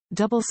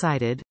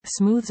Double-sided,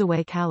 smooths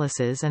away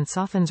calluses and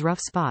softens rough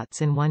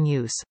spots in one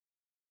use.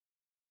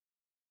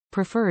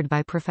 Preferred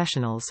by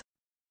professionals.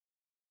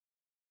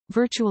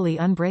 Virtually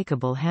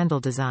unbreakable handle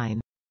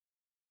design.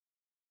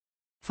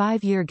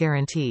 5-year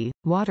guarantee,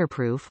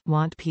 waterproof,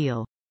 won't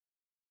peel.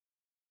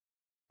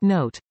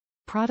 Note: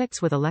 products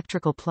with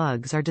electrical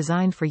plugs are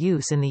designed for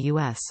use in the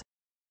U.S.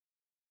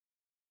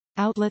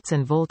 Outlets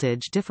and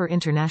voltage differ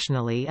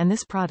internationally, and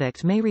this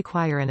product may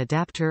require an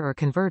adapter or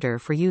converter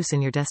for use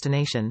in your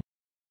destination.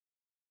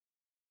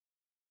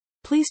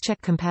 Please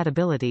check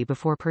compatibility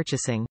before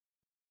purchasing.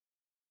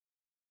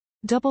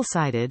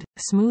 Double-sided,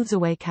 smooths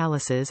away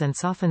calluses and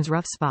softens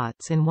rough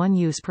spots in one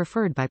use.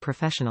 Preferred by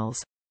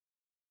professionals.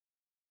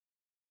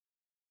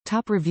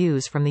 Top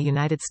reviews from the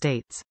United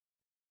States.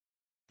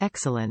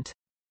 Excellent.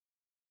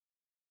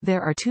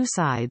 There are two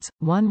sides,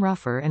 one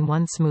rougher and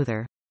one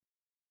smoother.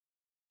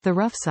 The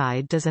rough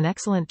side does an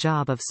excellent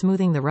job of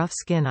smoothing the rough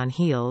skin on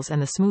heels,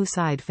 and the smooth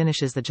side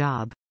finishes the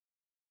job.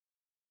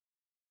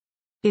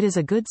 It is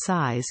a good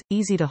size,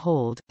 easy to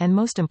hold, and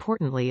most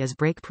importantly is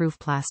break-proof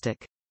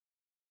plastic.